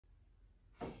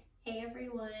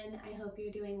everyone. I hope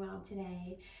you're doing well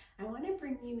today. I want to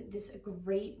bring you this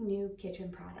great new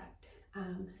kitchen product.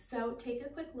 So take a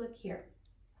quick look here.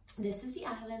 This is the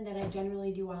island that I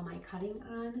generally do all my cutting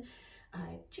on.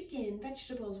 Chicken,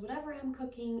 vegetables, whatever I'm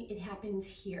cooking, it happens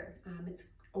here. It's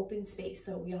open space,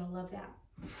 so we all love that.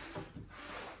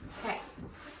 Okay,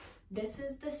 this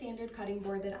is the standard cutting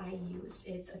board that I use.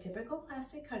 It's a typical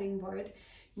plastic cutting board,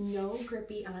 no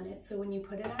grippy on it, so when you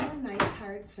put it on a nice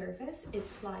hard surface, it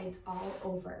slides all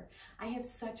over. I have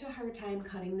such a hard time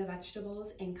cutting the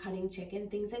vegetables and cutting chicken.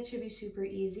 Things that should be super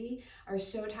easy are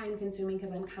so time consuming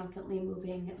because I'm constantly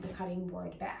moving the cutting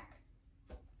board back.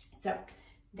 So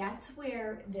that's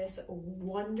where this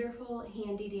wonderful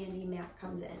handy dandy mat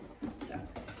comes in. So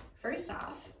first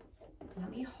off,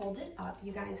 let me hold it up.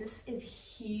 You guys, this is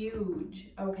huge,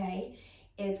 okay?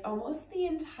 It's almost the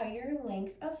entire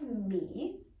length of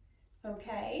me,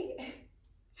 okay?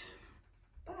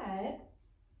 But,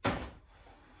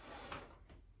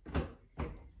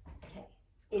 okay,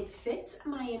 it fits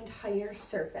my entire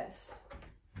surface,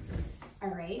 all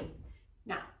right?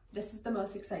 Now, this is the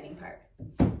most exciting part.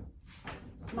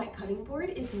 My cutting board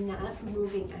is not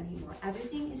moving anymore.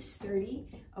 Everything is sturdy,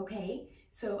 okay?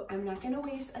 So I'm not gonna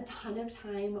waste a ton of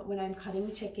time when I'm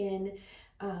cutting chicken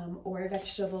or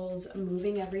vegetables,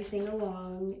 moving everything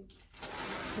along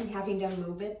and having to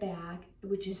move it back,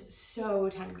 which is so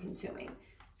time consuming.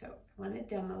 So I wanna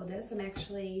demo this. I'm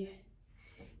actually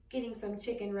getting some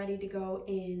chicken ready to go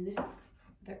in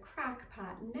the crock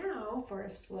pot now for a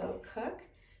slow cook.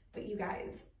 But you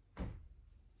guys,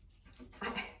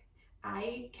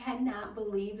 I cannot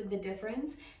believe the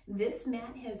difference this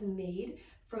mat has made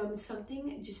from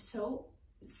something just so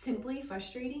simply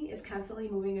frustrating as constantly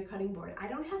moving a cutting board. I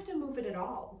don't have to move it at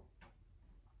all.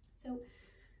 So,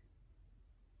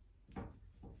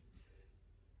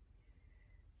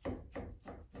 all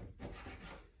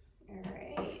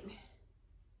right.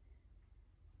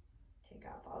 Take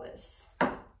off all this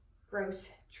gross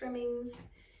trimmings.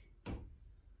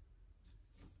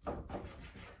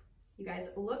 You guys,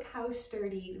 look how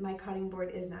sturdy my cutting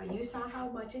board is now. You saw how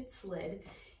much it slid,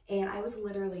 and I was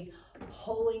literally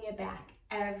pulling it back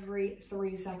every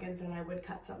 3 seconds that I would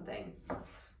cut something.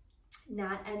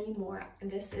 Not anymore.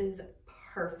 This is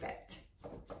perfect.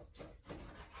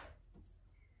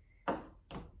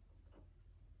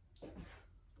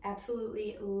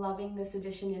 Absolutely loving this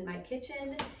addition in my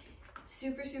kitchen.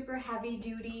 Super, super heavy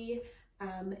duty.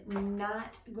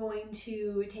 Not going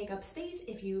to take up space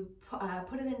if you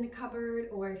put it in the cupboard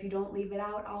or if you don't leave it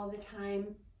out all the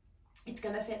time. It's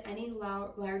gonna fit any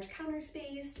large counter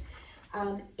space.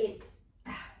 It's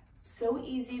so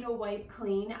easy to wipe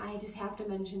clean. I just have to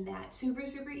mention that. Super,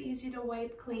 super easy to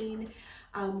wipe clean.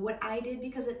 What I did,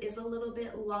 because it is a little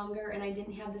bit longer and I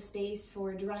didn't have the space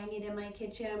for drying it in my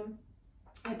kitchen,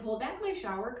 I pulled back my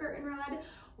shower curtain rod,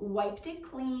 wiped it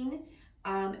clean,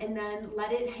 and then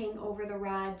let it hang over the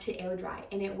rod to air dry,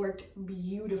 and it worked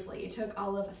beautifully. It took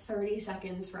all of 30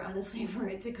 seconds for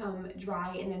it to come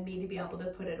dry and then me to be able to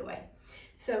put it away.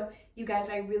 So you guys,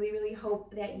 I really, really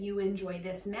hope that you enjoy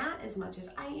this mat as much as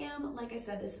I am. Like I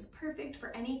said, this is perfect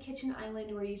for any kitchen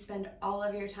island where you spend all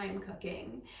of your time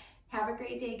cooking. Have a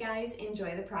great day, guys.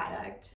 Enjoy the product.